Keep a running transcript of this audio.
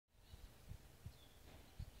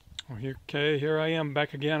Okay, here I am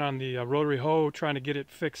back again on the Rotary Hoe trying to get it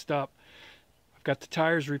fixed up. I've got the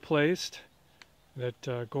tires replaced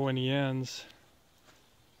that go in the ends.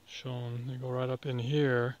 Shown, they go right up in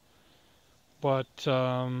here. But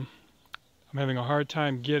I'm having a hard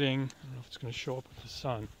time getting, I don't know if it's going to show up with the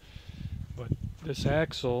sun, but this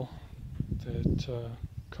axle that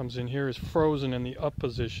comes in here is frozen in the up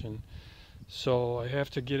position. So I have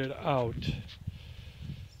to get it out.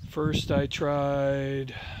 First I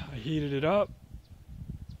heated it up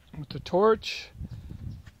with the torch.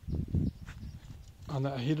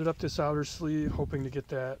 I heated up this outer sleeve, hoping to get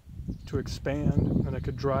that to expand, and I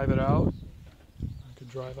could drive it out. I could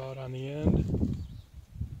drive out on the end,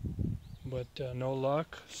 but no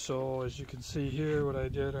luck. So as you can see here, what I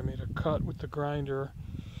did, I made a cut with the grinder,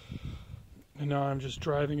 and now I'm just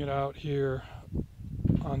driving it out here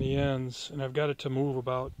on the ends, and I've got it to move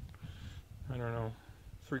about, I don't know,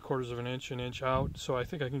 3/4 of an inch, an inch out, so I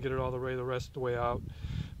think I can get it all the rest of the way out.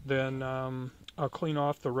 Then I'll clean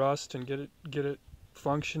off the rust and get it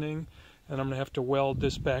functioning, and I'm gonna have to weld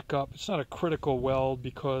this back up. It's not a critical weld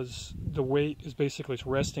because the weight is basically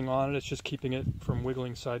resting on it. It's just keeping it from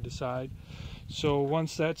wiggling side to side. So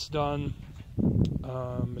once that's done,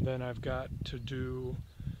 then I've got to do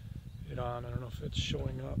it on, I don't know if it's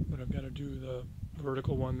showing up, but I've got to do the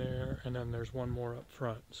vertical one there, and then there's one more up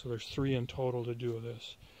front. So there's 3 in total to do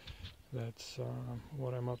this. That's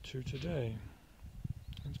what I'm up to today.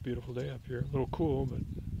 It's a beautiful day up here. A little cool, but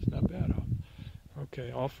it's not bad out.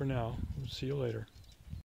 Okay, all for now. We'll see you later.